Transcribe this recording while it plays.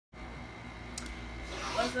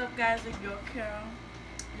What's up, guys? It's your Carol.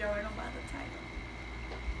 You already know about the title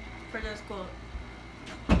for this school,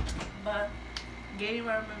 but getting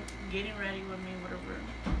ready with me, whatever.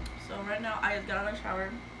 So right now I just got out of the shower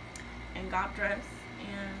and got dressed,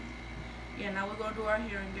 and yeah, now we're gonna do our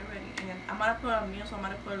hair and get ready. And I'm gonna put on music, so I'm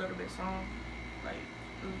gonna put a little bit song, like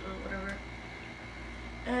whatever.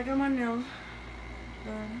 And I got my nails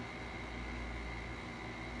done.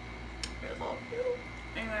 It's all cute.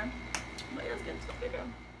 Anyway, but let's get to the video.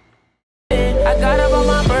 I got up on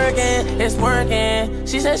my Birkin, it's working.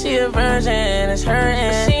 She said she a virgin, it's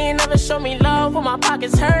hurting. But she ain't never show me love when my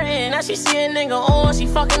pockets hurting. Now she see a nigga on, she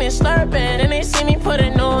fucking and slurping. And they see me put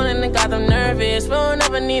it on and it got them nervous. We'll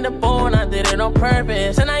never need a bone, I did it on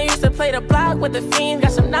purpose. And I used to play the block with the fiends,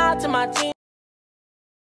 got some nods to my team.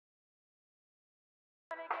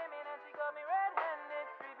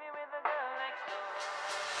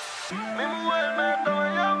 Mi mujer me estaba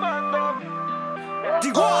llamando.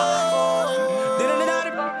 Contigo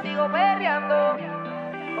perreando.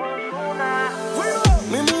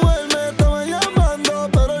 Mi mujer me estaba llamando,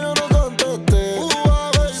 pero yo no contesté.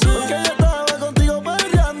 Porque ella estaba contigo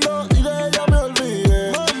perreando y de ella me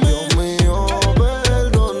olvidé. Dios mío,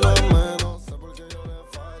 perdóname, no sé por qué yo le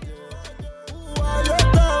fallé. Yo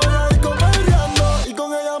estaba en la disco perreando y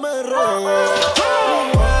con ella me regué.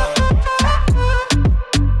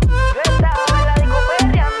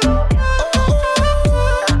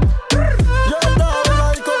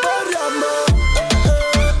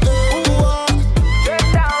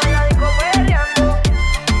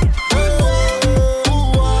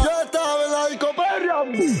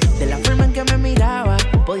 De la forma en que me miraba,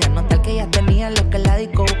 podía notar que ella tenía lo que la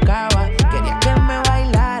disco buscaba. Quería que me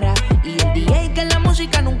bailara y el DJ que la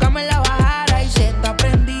música nunca me la bajara. Y se está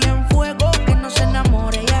prendida en fuego, que no se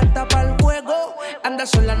enamore, ella está pa'l juego. Anda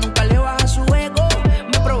sola, nunca le baja su ego.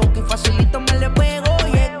 Me provoca y facilito me le pego.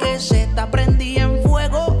 Y es que se está prendida en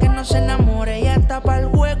fuego, que no se enamore, ella está pa'l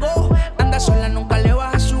juego. Anda sola, nunca le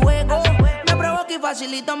baja su ego. Me provoca y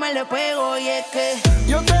facilito me le pego. Y es que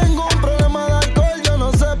yo tengo un problema de alcohol, yo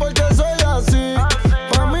no sé por qué soy así.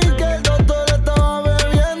 Pa' mí que el doctor estaba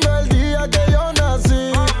bebiendo el día que yo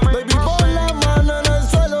nací. Baby, pon la mano en el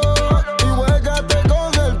suelo y huégate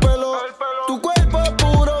con el pelo. Tu cuerpo es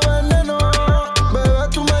puro veneno, bebé,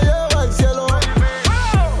 tú me llevas al cielo.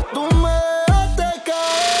 Tú me dejaste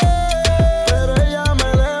caer, pero ella me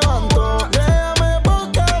levantó. Déjame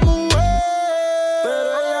poca mujer, pero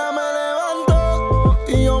ella me levantó. Y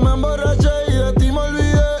yo me emborraché y de ti me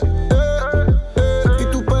olvidé. Y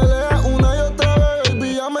tú peleas una y otra vez, baby,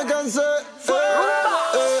 ya me cansé.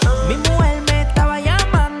 mi mujer me estaba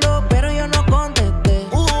llamando, pero yo no contesté.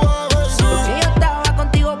 Porque yo estaba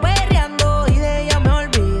contigo perreando y de ella me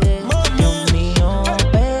olvidé. Dios mío,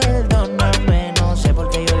 perdóname, no sé por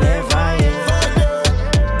qué yo le fallé.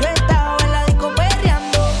 Yo estaba en la disco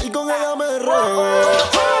perreando Y con ella me regué.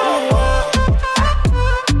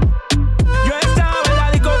 Yo estaba en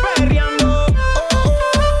la disco perreando.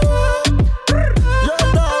 Yo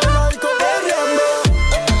estaba en la disco perreando.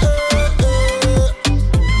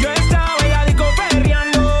 Yo estaba en la disco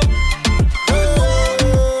perreando.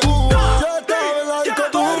 Yo estaba en la disco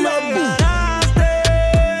Tú me perreando. ganaste,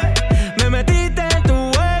 me metiste en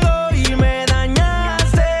tu juego y me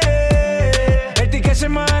dañaste. El ticket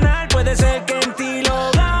semanal puede ser que en ti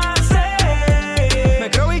lo gaste. Me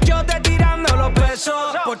creo bichote tirando los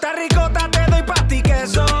pesos. Puerto Rico te doy pa' ti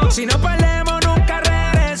queso. Si no perdemos nunca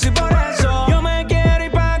regreso y por eso yo me quiero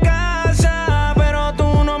ir pa' casa, pero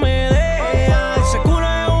tú no me dejas. Ese culo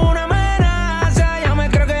es una amenaza, ya me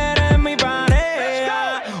creo que eres mi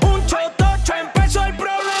pareja. Un chotocho empezó el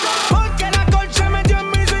problema, porque la colcha metió en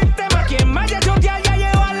mi sistema. Quien vaya a chotear ya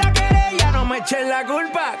lleva la querella. No me echen la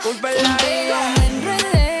culpa, culpa es la Contigo vida. me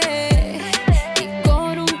enredé y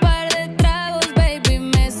con un par de tragos, baby,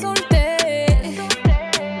 me solté.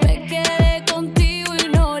 Me quedé contigo y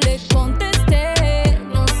no le contesté.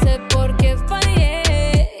 No sé por qué fallé,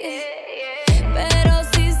 pero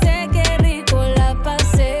sí sé que rico la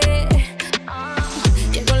pasé.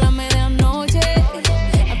 Llegó la medianoche,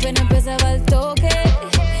 apenas empezaba el toque.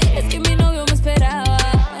 Es que mi novio me esperaba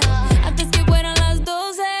antes que fueran las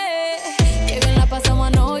 12. Qué bien la pasamos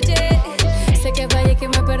anoche. Sé que fallé, que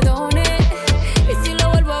me perdone. Y si lo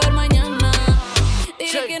vuelvo a ver mañana,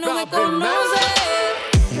 diré que no me conoce.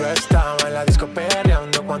 Yo estaba en la disco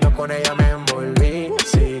perreando cuando con ella me envolví.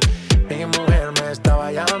 Sí, mi mujer me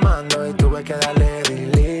estaba llamando y tuve que darle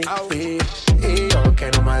delete. Y yo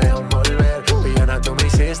que no me dejo volver, villana, tú me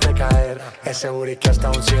hiciste caer. Ese booty que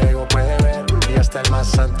hasta un ciego puede ver, y hasta el más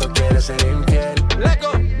santo quiere ser infiel.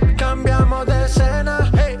 Cambiamos de escena,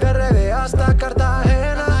 de RD hasta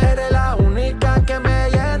Cartagena. Eres la única que me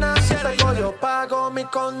llena.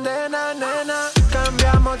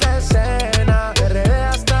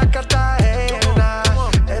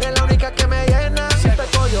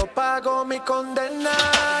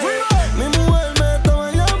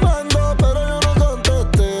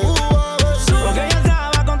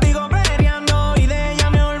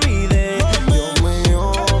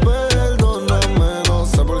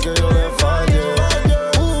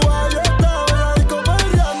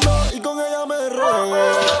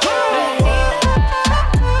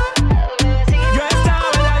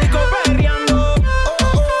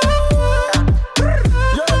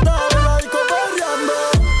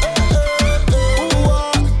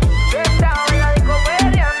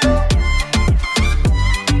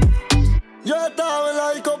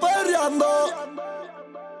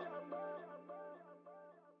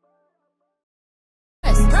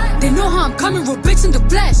 bitch in the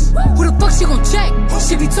flesh. Who the fuck she gon' check?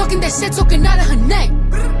 She be talking that shit, talking out of her neck.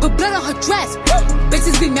 Put blood on her dress.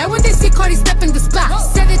 Bitches be mad when they see Cardi step in the spot.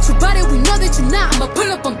 Said that you bought it, we know that you're not. I'ma pull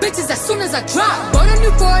up on bitches as soon as I drop. Bought a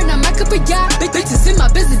new foreign, I'm back up a yacht. Bitches in my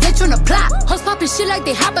business, they tryna plot. Hoes poppin' shit like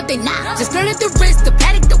they hot, but they not. Just flirt at the wrist, the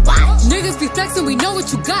paddock, the watch. Niggas be flexin', we know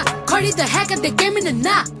what you got. Cardi the hack at the game in the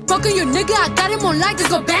knot. Fuckin' your nigga, I got him on like just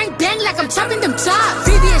go bang bang like I'm chopping them chops.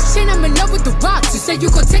 VVS shit, I'm in love with the rocks. You said you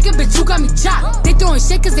gon' take it, bitch, you got me chopped. They throwin'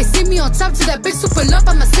 shit cause they see me on top. To that bitch super love,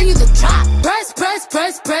 I'ma send you the drop. Press, press,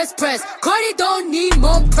 press, press, press. Cardi don't need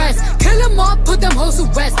more press. Kill them all, put them hoes to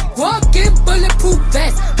rest. Walk in bulletproof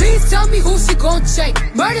vest. Please tell me who she gon' check.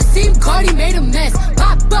 Murder scene, Cardi made a mess.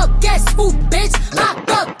 Pop up, guess who, bitch? Pop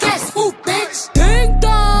up, guess who, bitch? Ding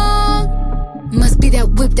dong. Must be that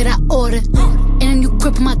whip that I ordered. And a new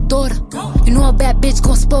crib for my daughter. You know a bad bitch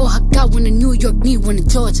gon' spoil her. Got one in New York, need one in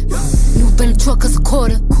Georgia. New Bentley truck is a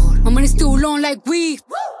quarter. My money still long like weed.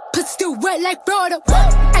 Pussy still wet like Florida.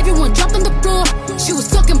 Everyone jump on the floor. She was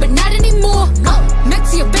talking, but not anymore.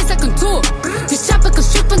 Next to your face, I contour. This shopper can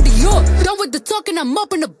strip from the York. Done with the talking, I'm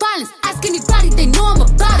open to violence. Ask anybody, they know I'm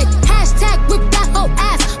about it. Hashtag whip that whole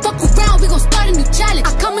ass. Fuck around, we gon' start a new challenge.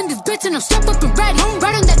 I come in this bitch and I'm strapped up and ready.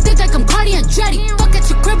 Right on that dick like I'm Cardi and Dreddy. Fuck at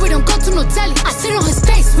your crib, we don't go to no telly. I sit on his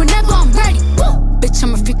face whenever I'm ready. Bitch,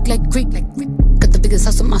 I'm a freak like Greek. Got the biggest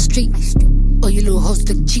house on my street. Oh, you little hoes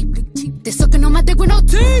look cheap. They sucking on my dick with no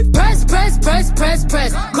teeth. Press, press, press, press,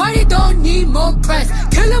 press. Cardi don't need more press.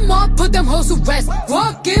 Kill them all, put them hoes to rest.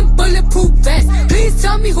 Walk in bulletproof vest. Please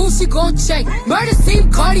tell me who she gon' check. Murder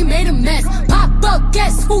scene, Cardi made a mess. Pop up,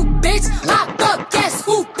 guess who, bitch? Pop up, guess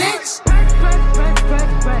who, bitch? Press, press, press, press,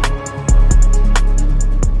 press.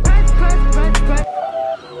 Press, press, press, press.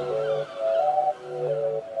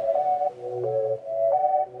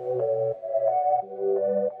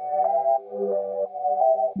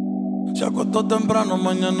 Se acostó temprano,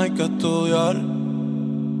 mañana hay que estudiar.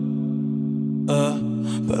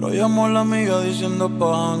 Pero llamó a la amiga diciendo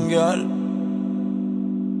pa' janguear.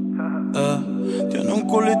 Tiene un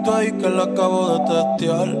culito ahí que la acabo de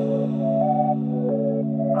testear.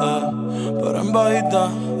 Pero en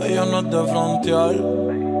bajita, ella no es de frontear.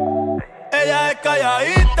 Ella es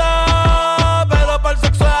calladita, pero para el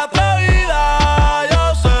sexo es atrevida.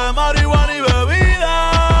 Yo sé marihuana y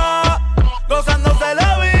bebida, gozándose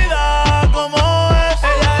la vida.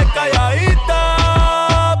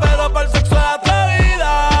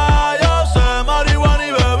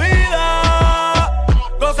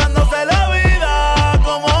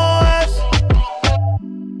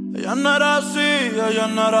 Ella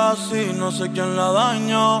no era así, no sé quién la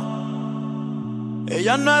dañó.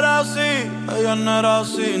 Ella no era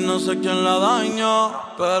así, no sé quién la dañó.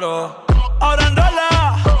 Pero ahora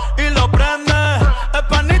enrola y lo prende. Es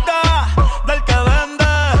panita del que vende.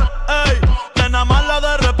 Ey, nena mala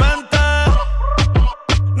de repente.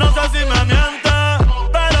 No sé si me miente,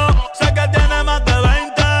 pero sé que tiene más de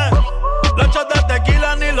 20. Los shots de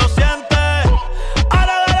tequila ni lo siente.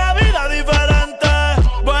 Ahora de la vida diferente.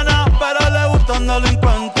 Buena, pero le gustan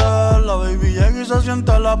delincuentes. La baby llega y se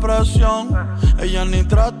siente la presión. Ella ni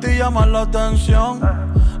trata y llama la atención.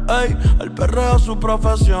 Ey, el perreo es su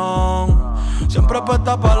profesión. Siempre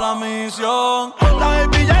puesta para la misión. La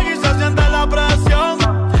baby llega y se siente la presión.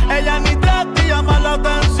 Ella ni trata y llama la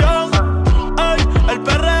atención. Ey, el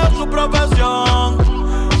perreo es su profesión.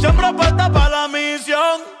 Siempre puesta para la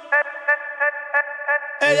misión.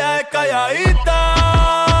 Ella es calladita,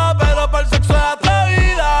 pero para el sexo es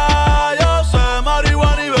atrevida. Yo sé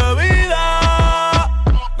marihuana y bebida,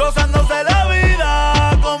 gozándose la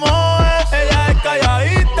vida como es. Ella es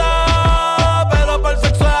calladita, pero para el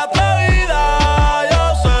sexo es atrevida.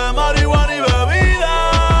 Yo sé marihuana y bebida,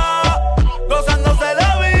 gozándose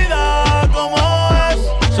la vida como es.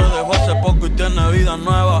 Se dejó hace poco y tiene vida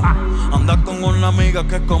nueva. Anda con una amiga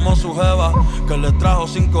que es como su jeva, que le trajo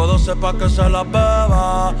 512 pa' que se la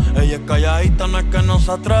beba. Ella es calladita, no es que no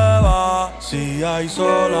se atreva. Si hay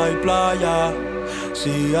sol, hay playa.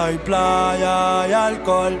 Si hay playa, hay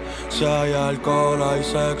alcohol. Si hay alcohol, hay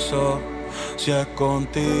sexo. Si es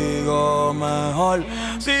contigo, mejor.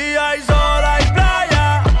 Si hay sol, hay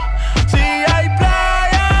playa. Si hay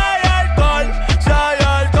playa, hay alcohol. Si hay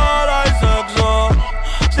alcohol, hay sexo.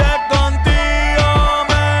 Si es contigo,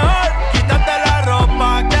 mejor. Quítate la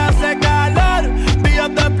ropa que hace calor.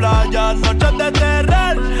 Días de playa, noches de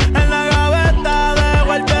terror. En la gaveta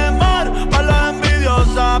dejo el temor. Pa' las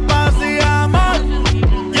envidiosas, paz y amor.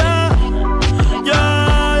 Yeah,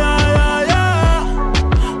 yeah, yeah, yeah,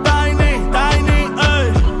 yeah. Tiny, tiny,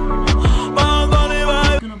 ey. Vamos, Bonnie,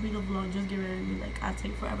 baby. It's gonna be the vlog, just get ready. Like, I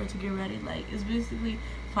take forever to get ready. Like, it's basically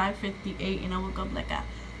 5:58 and I woke up like at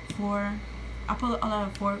 4. I put all out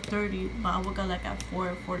at 4:30, but I woke up like at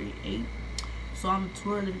 4:48. So I'm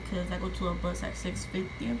too early because I go to a bus at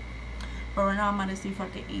 6:50. But right now I'm gonna see if I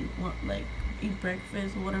can eat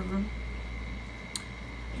breakfast or whatever.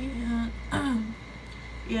 And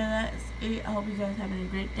yeah, that's it. I hope you guys having a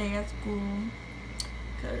great day at school,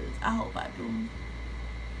 cause I hope I do.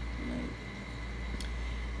 Like,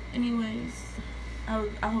 anyways,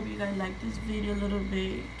 I hope you guys like this video a little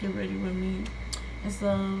bit. Get ready with me and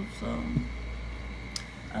stuff. So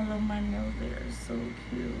I love my nails. They are so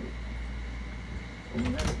cute. Oh,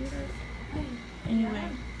 that's weird. Anyway,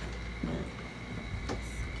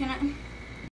 Can I?